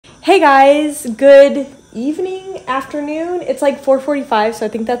Hey guys, good evening, afternoon. It's like 4:45, so I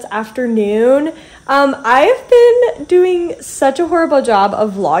think that's afternoon. I've been doing such a horrible job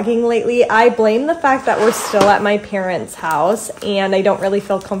of vlogging lately. I blame the fact that we're still at my parents' house and I don't really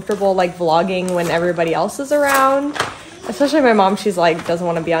feel comfortable like vlogging when everybody else is around. Especially my mom, she's like, doesn't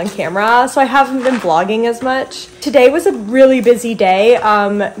want to be on camera, so I haven't been vlogging as much. Today was a really busy day.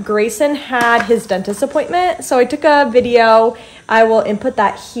 Greyson had his dentist appointment, so I took a video. I will input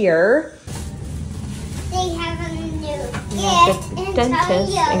that here. They have a new gift. The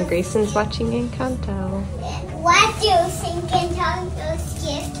dentist, and Grayson's watching Encanto. What do you think Encanto's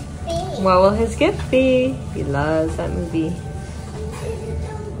gift be? What will his gift be? He loves that movie.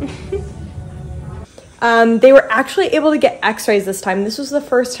 They were actually able to get x-rays this time. This was the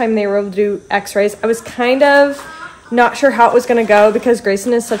first time they were able to do x-rays. I was kind of not sure how it was going to go because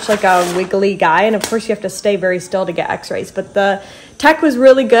Greyson is such like a wiggly guy, and of course you have to stay very still to get x-rays, but the tech was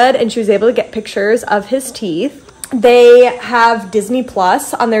really good and she was able to get pictures of his teeth. They have Disney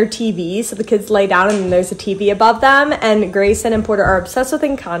Plus on their TV, so the kids lay down and there's a TV above them, and Greyson and Porter are obsessed with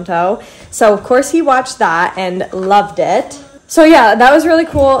Encanto, so of course he watched that and loved it. So yeah, that was really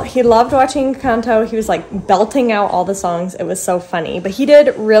cool. He loved watching Encanto. He was like belting out all the songs. It was so funny, but he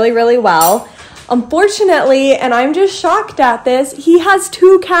did really, really well. Unfortunately, and I'm just shocked at this, he has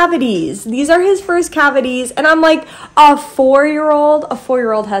 2 cavities. These are his first cavities, and I'm like, a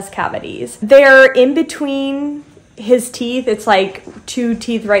 4-year-old has cavities. They're in between his teeth. It's like 2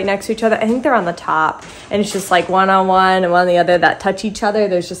 teeth right next to each other. I think they're on the top, and it's just like one on one and one on the other that touch each other.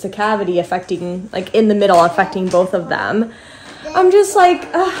 There's just a cavity affecting, like in the middle, affecting both of them. I'm just like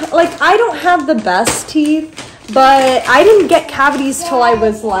I don't have the best teeth, but I didn't get cavities till I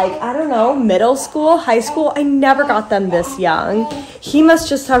was like, I don't know, middle school, high school. I never got them this young. He must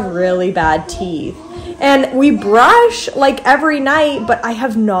just have really bad teeth. And we brush like every night, but I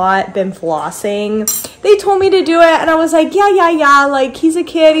have not been flossing. They told me to do it, and I was like, yeah, like he's a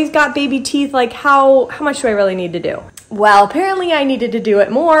kid, he's got baby teeth, like how much do I really need to do? Well, apparently I needed to do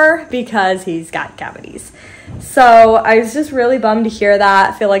it more because he's got cavities. So I was just really bummed to hear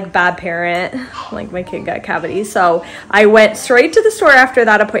that. I feel like a bad parent, like my kid got cavities. So I went straight to the store after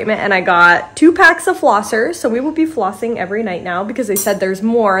that appointment and I got 2 packs of flossers. So we will be flossing every night now because they said there's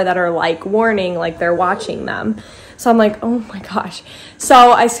more that are like warning, like they're watching them. So I'm like, oh my gosh.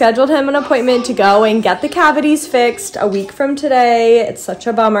 So I scheduled him an appointment to go and get the cavities fixed a week from today. It's such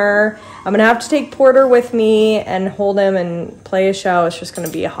a bummer. I'm gonna have to take Porter with me and hold him and play a show. It's just gonna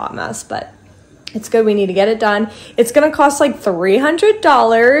be a hot mess, but it's good. We need to get it done. It's going to cost like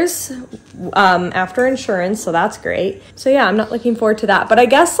 $300 after insurance, so that's great. So yeah, I'm not looking forward to that. But I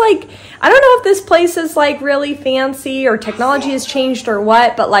guess like, I don't know if this place is like really fancy or technology has changed or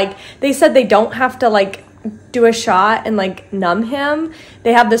what, but like they said they don't have to like do a shot and like numb him.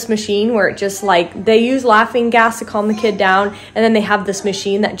 They have this machine where it just like, they use laughing gas to calm the kid down, and then they have this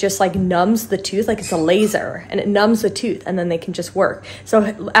machine that just like numbs the tooth, like it's a laser, and it numbs the tooth, and then they can just work. So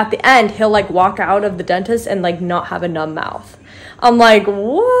at the end he'll like walk out of the dentist and like not have a numb mouth. I'm like,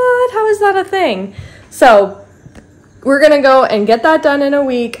 what? How is that a thing? So we're gonna go and get that done in a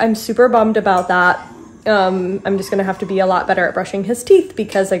week. I'm super bummed about that. I'm just gonna have to be a lot better at brushing his teeth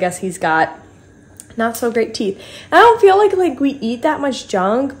because I guess he's got not so great teeth. I don't feel like we eat that much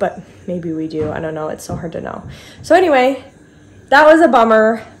junk, but maybe we do. I don't know. It's so hard to know. So anyway, that was a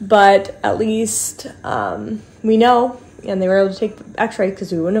bummer, but at least we know, and they were able to take x-rays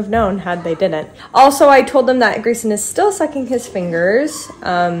because we wouldn't have known had they didn't. Also, I told them that Greyson is still sucking his fingers.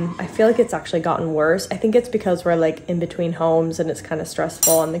 I feel like it's actually gotten worse. I think it's because we're like in between homes and it's kind of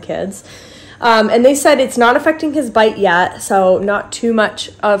stressful on the kids. And they said it's not affecting his bite yet, so not too much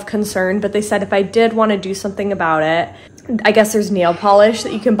of concern, but they said if I did want to do something about it, I guess there's nail polish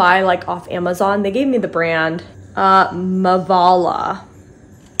that you can buy like off Amazon. They gave me the brand, Mavala,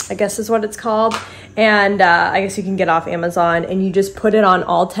 I guess is what it's called. And I guess you can get off Amazon, and you just put it on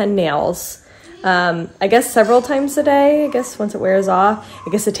all 10 nails. I guess several times a day, I guess once it wears off. I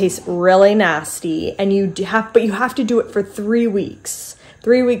guess it tastes really nasty, and you have to do it for 3 weeks,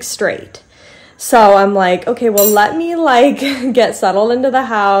 3 weeks straight. So I'm like, okay, well, let me like get settled into the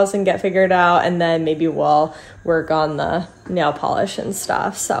house and get figured out, and then maybe we'll work on the nail polish and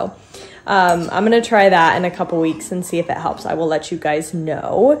stuff. So I'm going to try that in a couple weeks and see if it helps. I will let you guys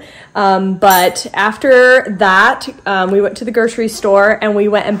know. But after that, we went to the grocery store and we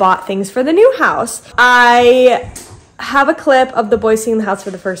went and bought things for the new house. I have a clip of the boys seeing the house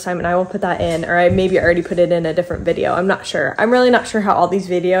for the first time, and I will put that in, or I maybe already put it in a different video. I'm not sure. I'm really not sure how all these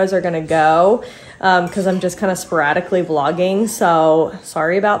videos are gonna go because I'm just kind of sporadically vlogging, so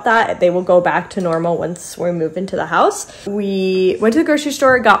sorry about that. They will go back to normal once we move into the house. We went to the grocery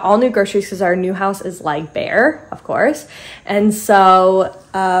store, got all new groceries because our new house is like bare, of course, and so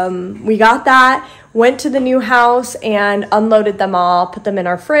we got that. Went to the new house and unloaded them all, put them in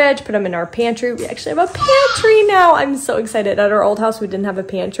our fridge, put them in our pantry. We actually have a pantry now. I'm so excited. At our old house, we didn't have a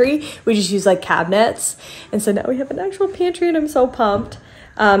pantry. We just used like cabinets. And so now we have an actual pantry and I'm so pumped.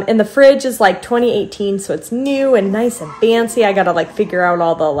 And the fridge is like 2018, so it's new and nice and fancy. I gotta like figure out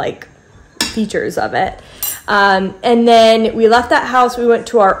all the like features of it. And then we left that house. We went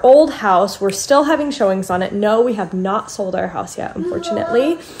to our old house. We're still having showings on it. No, we have not sold our house yet,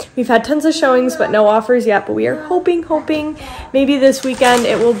 unfortunately. We've had tons of showings, but no offers yet. But we are hoping maybe this weekend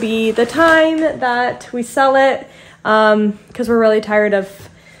it will be the time that we sell it, because we're really tired of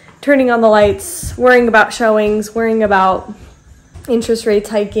turning on the lights, worrying about showings, worrying about interest rates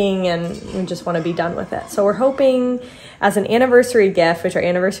hiking, and we just want to be done with it. So we're hoping as an anniversary gift, which our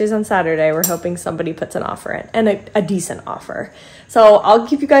anniversary is on Saturday, we're hoping somebody puts an offer in, and a decent offer. So I'll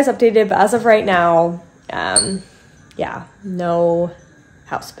keep you guys updated, but as of right now, yeah, no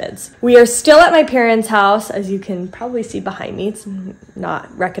house bids. We are still at my parents' house. As you can probably see behind me, it's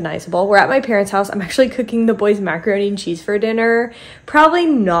not recognizable. We're at my parents' house. I'm actually cooking the boys macaroni and cheese for dinner. Probably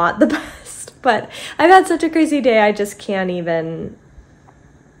not the best, but I've had such a crazy day, I just can't even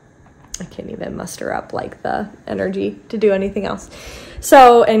muster up like the energy to do anything else.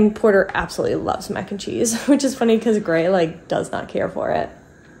 So, and Porter absolutely loves mac and cheese, which is funny because Gray like does not care for it.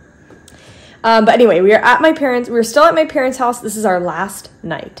 But anyway, we're still at my parents' house. This is our last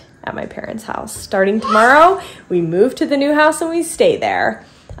night at my parents' house. Starting tomorrow, we move to the new house and we stay there.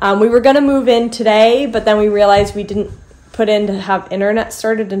 We were gonna move in today, but then we realized we didn't put in to have internet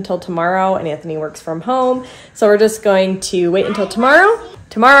started until tomorrow, and Anthony works from home. So we're just going to wait until tomorrow.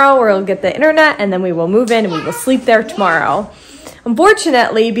 Tomorrow we'll get the internet and then we will move in and we will sleep there tomorrow.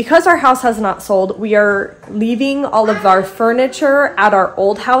 Unfortunately, because our house has not sold, we are leaving all of our furniture at our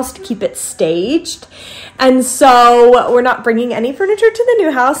old house to keep it staged. And so we're not bringing any furniture to the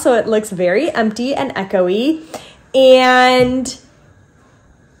new house, so it looks very empty and echoey. And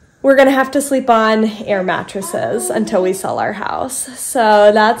we're gonna have to sleep on air mattresses until we sell our house.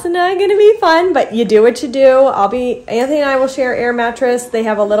 So that's not gonna be fun, but you do what you do. Anthony and I will share air mattress. They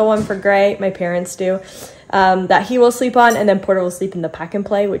have a little one for Gray, my parents do, that he will sleep on, and then Porter will sleep in the pack and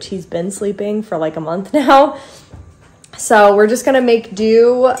play, which he's been sleeping for like a month now. So we're just gonna make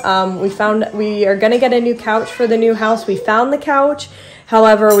do. We are gonna get a new couch for the new house. We found the couch.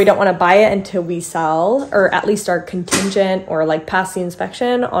 However, we don't want to buy it until we sell, or at least our contingent or like pass the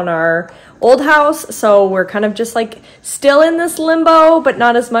inspection on our old house. So we're kind of just like still in this limbo, but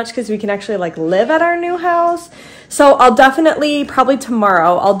not as much because we can actually like live at our new house. So I'll definitely, probably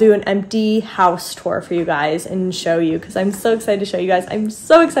tomorrow, I'll do an empty house tour for you guys and show you, because I'm so excited to show you guys. I'm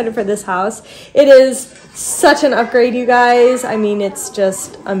so excited for this house. It is such an upgrade, you guys. I mean, it's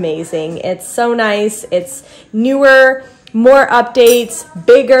just amazing. It's so nice. It's newer, more updates,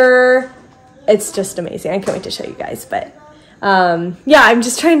 bigger. It's just amazing. I can't wait to show you guys. But yeah, I'm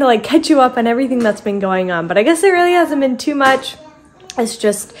just trying to like catch you up on everything that's been going on. But I guess there really hasn't been too much. It's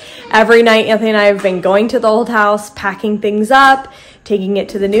just every night Anthony and I have been going to the old house, packing things up, taking it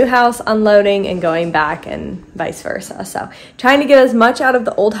to the new house, unloading, and going back, and vice versa. So trying to get as much out of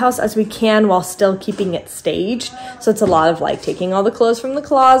the old house as we can while still keeping it staged. So it's a lot of like taking all the clothes from the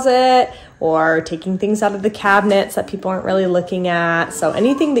closet or taking things out of the cabinets that people aren't really looking at. So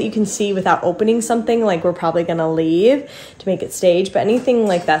anything that you can see without opening something, like we're probably gonna leave to make it staged. But anything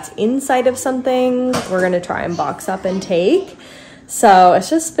like that's inside of something, we're gonna try and box up and take. So it's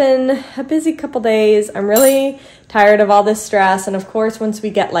just been a busy couple days. I'm really tired of all this stress. And of course, once we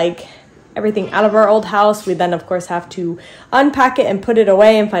get like everything out of our old house, we then of course have to unpack it and put it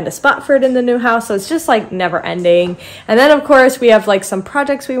away and find a spot for it in the new house. So it's just like never ending. And then of course we have like some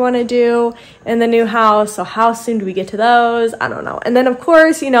projects we want to do in the new house. So how soon do we get to those? I don't know. And then of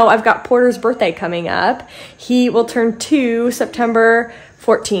course, you know, I've got Porter's birthday coming up. He will turn 2 September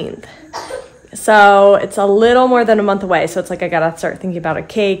 14th. So it's a little more than a month away. So it's like I gotta start thinking about a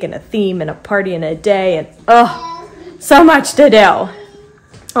cake and a theme and a party and a day, and oh, so much to do.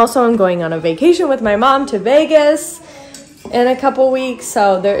 Also, I'm going on a vacation with my mom to Vegas in a couple weeks.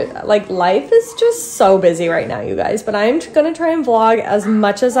 So like life is just so busy right now, you guys. But I'm gonna try and vlog as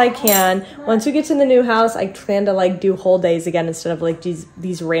much as I can. Once we get to the new house, I plan to like do whole days again instead of like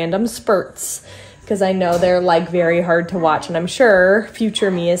these random spurts, because I know they're like very hard to watch, and I'm sure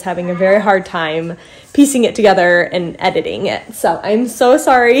future me is having a very hard time piecing it together and editing it. So I'm so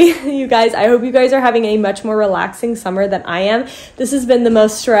sorry, you guys. I hope you guys are having a much more relaxing summer than I am. This has been the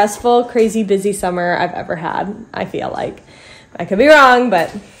most stressful, crazy, busy summer I've ever had, I feel like. I could be wrong,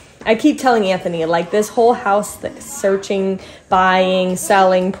 but I keep telling Anthony, like, this whole house searching, buying,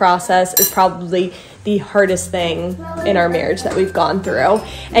 selling process is probably the hardest thing in our marriage that we've gone through.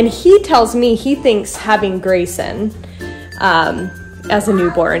 And he tells me he thinks having Greyson as a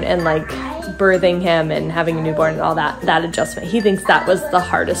newborn and like birthing him and having a newborn and all that adjustment, he thinks that was the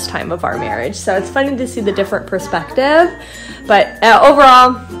hardest time of our marriage. So it's funny to see the different perspective, but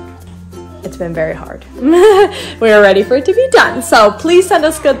overall, it's been very hard. We are ready for it to be done. So please send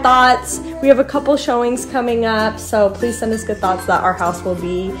us good thoughts. We have a couple showings coming up, so please send us good thoughts that our house will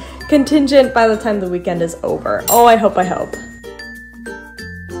be contingent by the time the weekend is over. Oh, I hope.